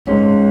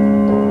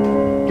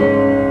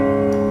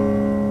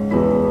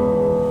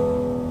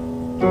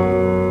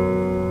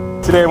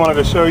today I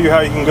wanted to show you how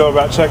you can go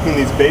about checking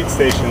these bait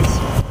stations.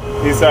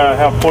 These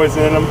have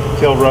poison in them,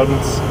 kill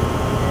rodents,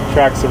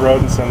 attracts the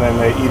rodents, and then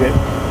they eat it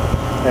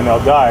and they'll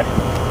die.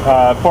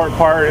 Important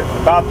part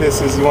about this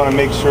is you want to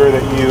make sure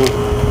that you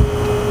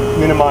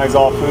minimize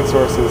all food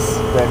sources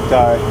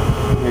that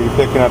you're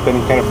picking up any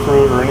kind of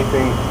fruit or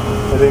anything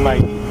that they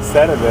might eat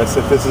instead of this.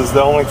 If this is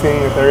the only thing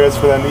that there is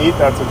for them to eat,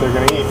 that's what they're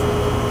going to eat.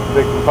 If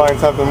they can find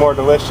something more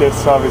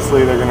delicious,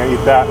 obviously they're going to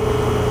eat that.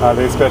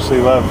 They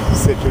especially love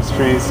citrus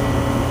trees,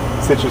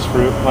 citrus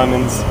fruit,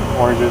 lemons,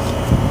 oranges,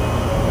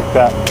 like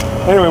that.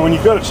 Anyway, when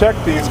you go to check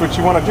these, what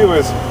you want to do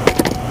is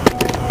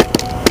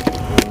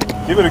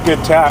give it a good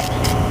tap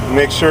and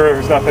make sure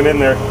there's nothing in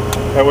there.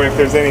 That way if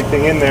there's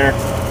anything in there,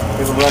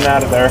 it'll run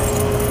out of there.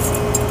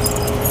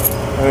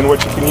 And then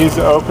what you can use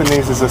to open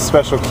these is a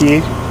special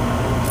key.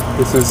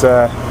 This is,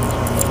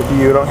 if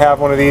you don't have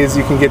one of these,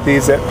 you can get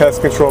these at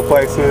pest control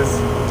places.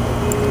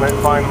 You might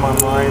find them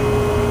online.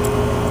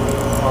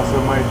 Also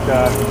might,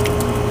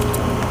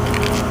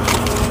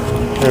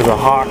 there's a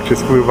hawk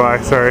just flew by,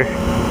 sorry.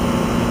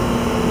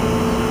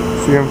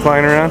 See him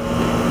flying around?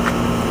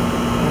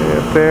 Way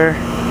up there.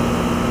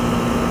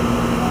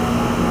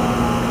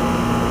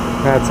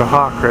 That's a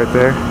hawk right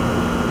there.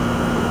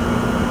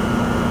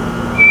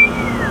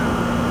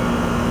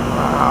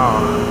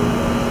 Wow.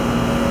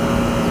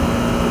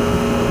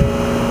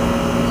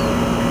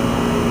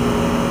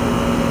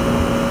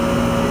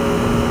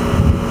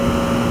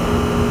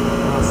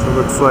 Also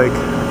looks like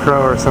a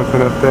crow or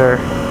something up there.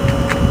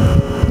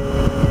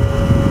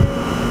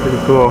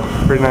 Pretty cool.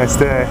 Pretty nice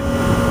day.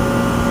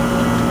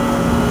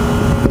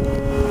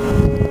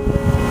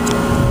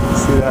 Don't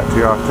see that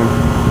too often.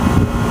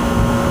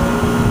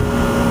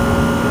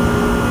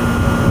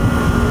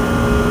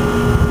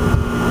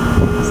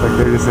 Like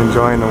they're just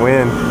enjoying the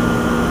wind.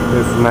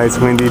 It's a nice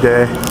windy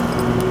day,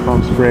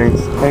 Palm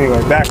Springs.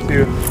 Anyway, back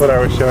to what I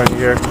was showing you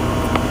here.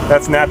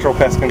 That's natural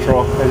pest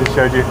control. I just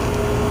showed you.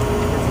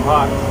 Get some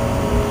hawks.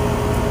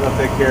 They'll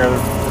take care of the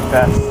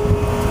pests.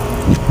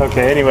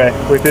 Okay, anyway,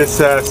 with this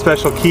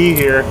special key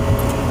here,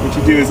 what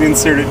you do is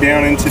insert it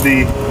down into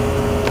the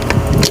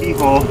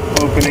keyhole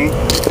opening,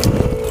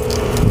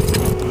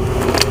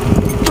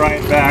 pry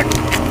it back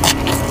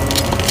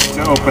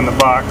to open the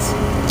box.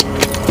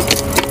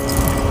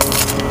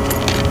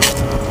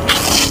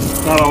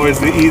 Not always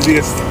the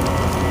easiest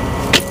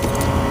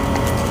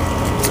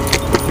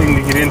thing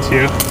to get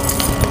into.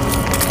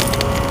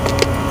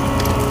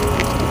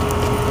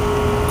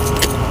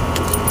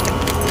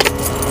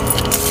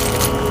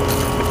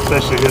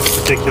 Especially this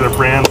particular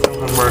brand,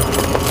 some of them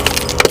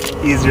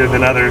are easier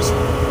than others.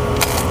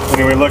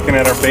 Anyway, looking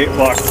at our bait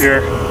blocks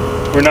here,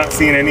 we're not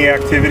seeing any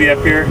activity up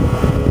here.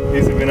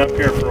 These have been up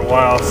here for a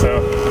while,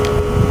 so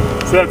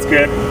that's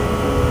good.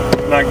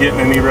 Not getting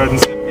any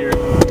rodents up here.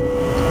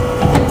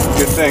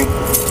 Good thing.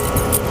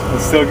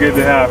 It's still good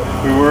to have.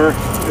 We were,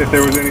 if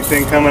there was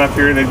anything coming up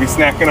here, they'd be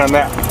snacking on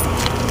that.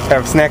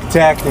 Have a snack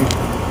attack and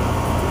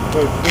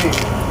go to sleep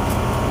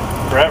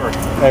forever.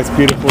 Nice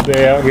beautiful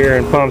day out here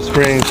in Palm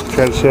Springs.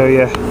 Try to show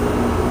you.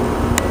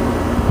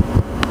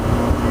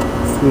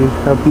 See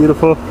how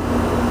beautiful?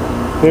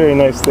 Very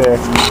nice day.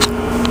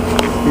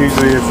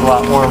 Usually it's a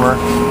lot warmer.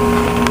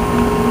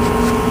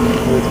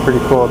 It's pretty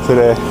cool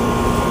today.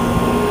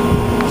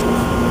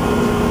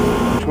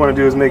 What you want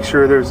to do is make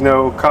sure there's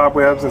no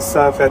cobwebs and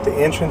stuff at the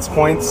entrance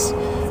points.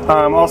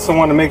 Also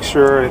want to make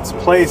sure it's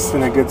placed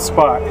in a good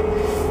spot.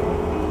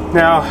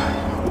 Now,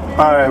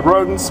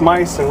 rodents,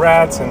 mice, and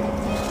rats and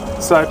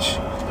such,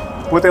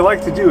 what they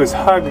like to do is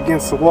hug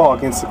against the wall,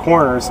 against the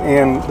corners,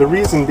 and the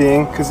reason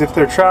being, because if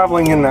they're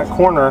traveling in that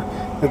corner,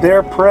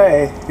 their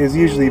prey is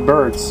usually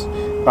birds,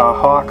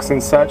 hawks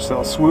and such.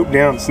 They'll swoop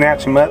down,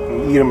 snatch them up,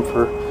 and eat them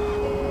for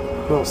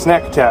a little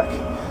snack attack.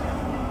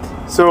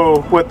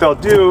 So what they'll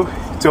do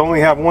to only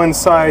have one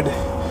side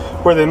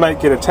where they might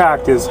get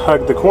attacked is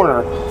hug the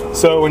corner.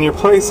 So when you're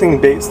placing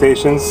bait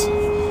stations,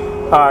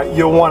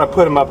 you'll want to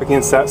put them up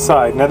against that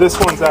side. Now this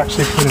one's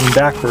actually put in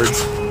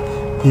backwards.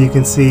 You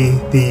can see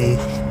the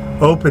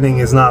opening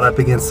is not up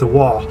against the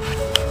wall.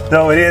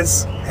 Though it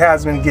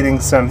has been getting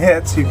some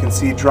hits, you can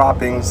see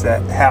droppings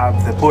that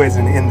have the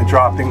poison in the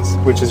droppings,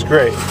 which is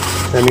great.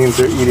 That means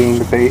they're eating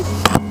the bait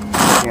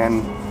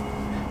and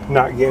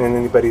not getting in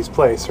anybody's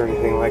place or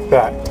anything like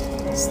that.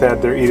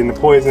 Instead, they're eating the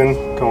poison,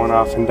 going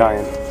off and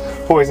dying.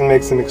 Poison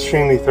makes them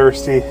extremely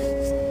thirsty.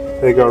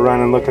 They go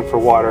running looking for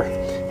water.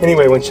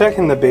 Anyway, when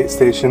checking the bait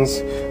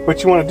stations,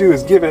 what you want to do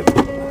is give it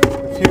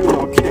a few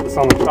little kicks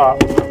on the top.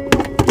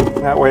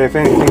 That way, if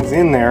anything's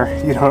in there,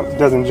 it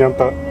doesn't jump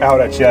out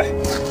at you.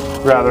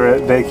 Rather,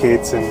 it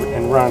vacates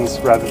and runs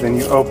rather than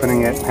you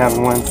opening it and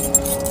having one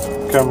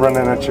come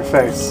running at your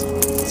face.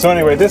 So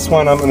anyway, this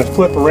one I'm going to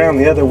flip around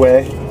the other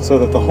way so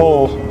that the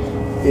hole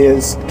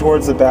is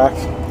towards the back.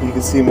 You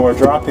can see more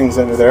droppings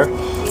under there.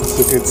 It's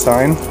a good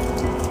sign.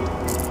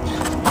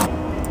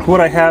 What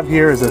I have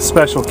here is a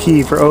special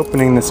key for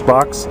opening this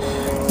box.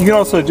 You can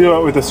also do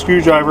it with a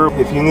screwdriver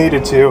if you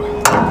needed to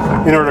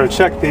in order to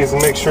check these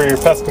and make sure your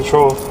pest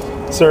control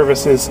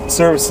service is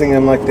servicing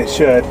them like they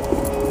should.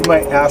 You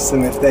might ask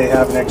them if they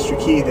have an extra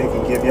key they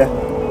can give you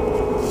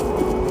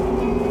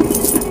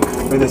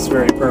for this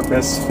very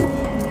purpose,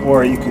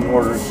 or you can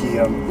order a key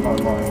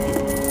online.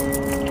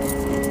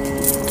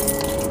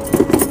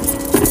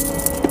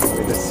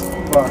 This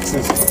box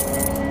is,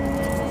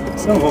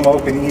 some of them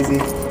open easy,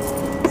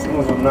 some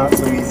of them not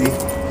so easy.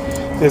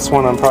 This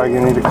one I'm probably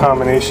going to need a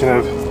combination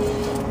of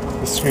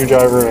the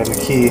screwdriver and the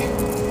key.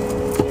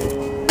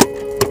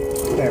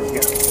 There we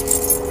go.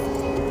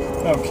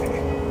 Okay.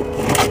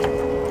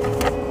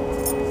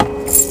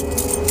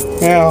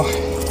 Now,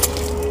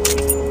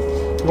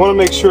 you want to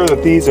make sure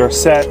that these are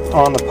set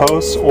on the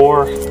posts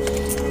or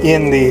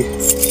in the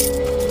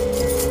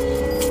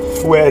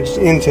wedged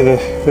into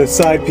the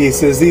side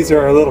pieces. These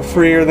are a little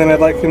freer than I'd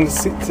like them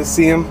to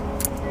see them.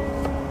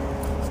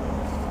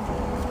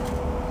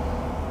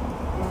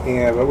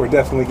 Yeah, but we're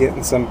definitely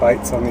getting some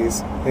bites on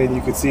these, and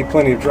you can see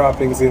plenty of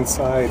droppings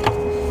inside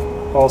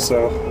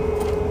also.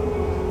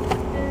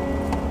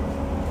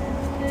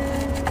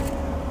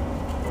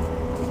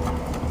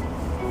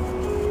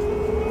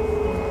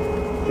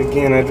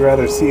 Again, I'd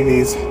rather see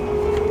these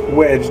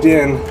wedged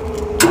in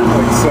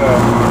like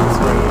so.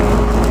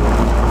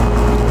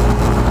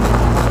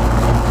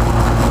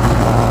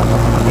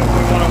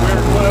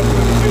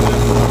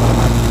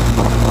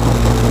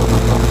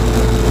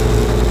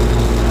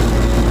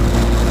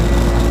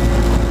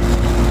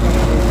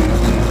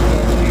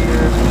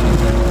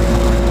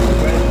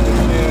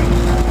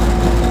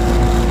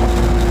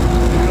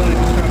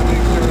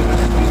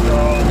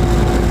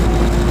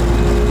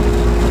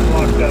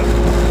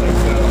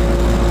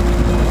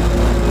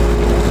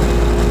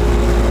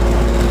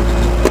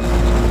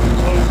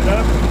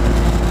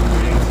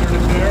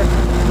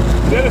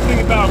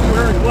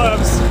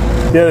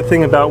 The other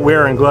thing about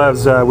wearing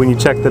gloves when you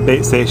check the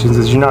bait stations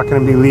is you're not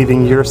going to be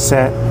leaving your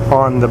scent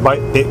on the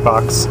bait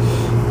box.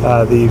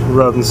 The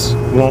rodents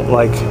won't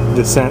like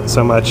the scent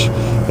so much,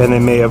 and they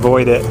may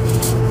avoid it.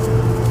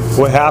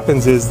 What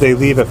happens is they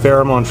leave a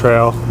pheromone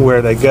trail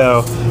where they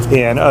go,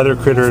 and other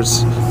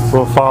critters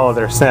will follow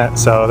their scent.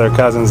 So their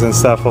cousins and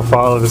stuff will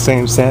follow the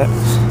same scent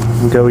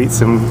and go eat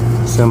some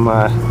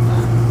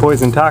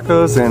poison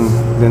tacos, and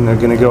then they're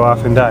going to go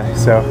off and die.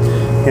 So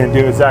you're going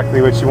to do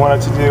exactly what you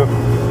want it to do.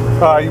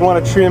 You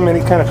want to trim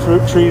any kind of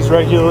fruit trees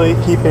regularly,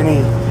 keep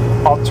any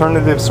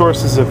alternative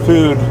sources of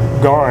food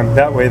gone.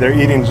 That way they're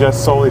eating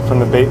just solely from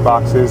the bait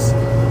boxes,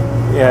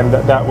 and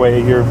that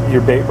way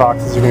your bait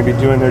boxes are going to be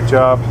doing their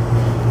job.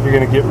 You're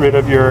going to get rid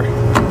of the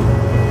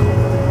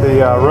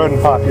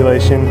rodent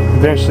population,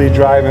 eventually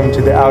drive them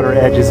to the outer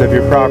edges of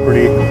your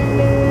property,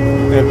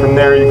 and from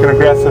there you can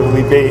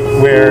aggressively bait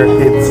where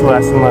it's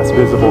less and less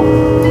visible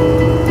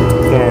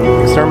and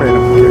exterminate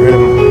them, get rid of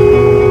them.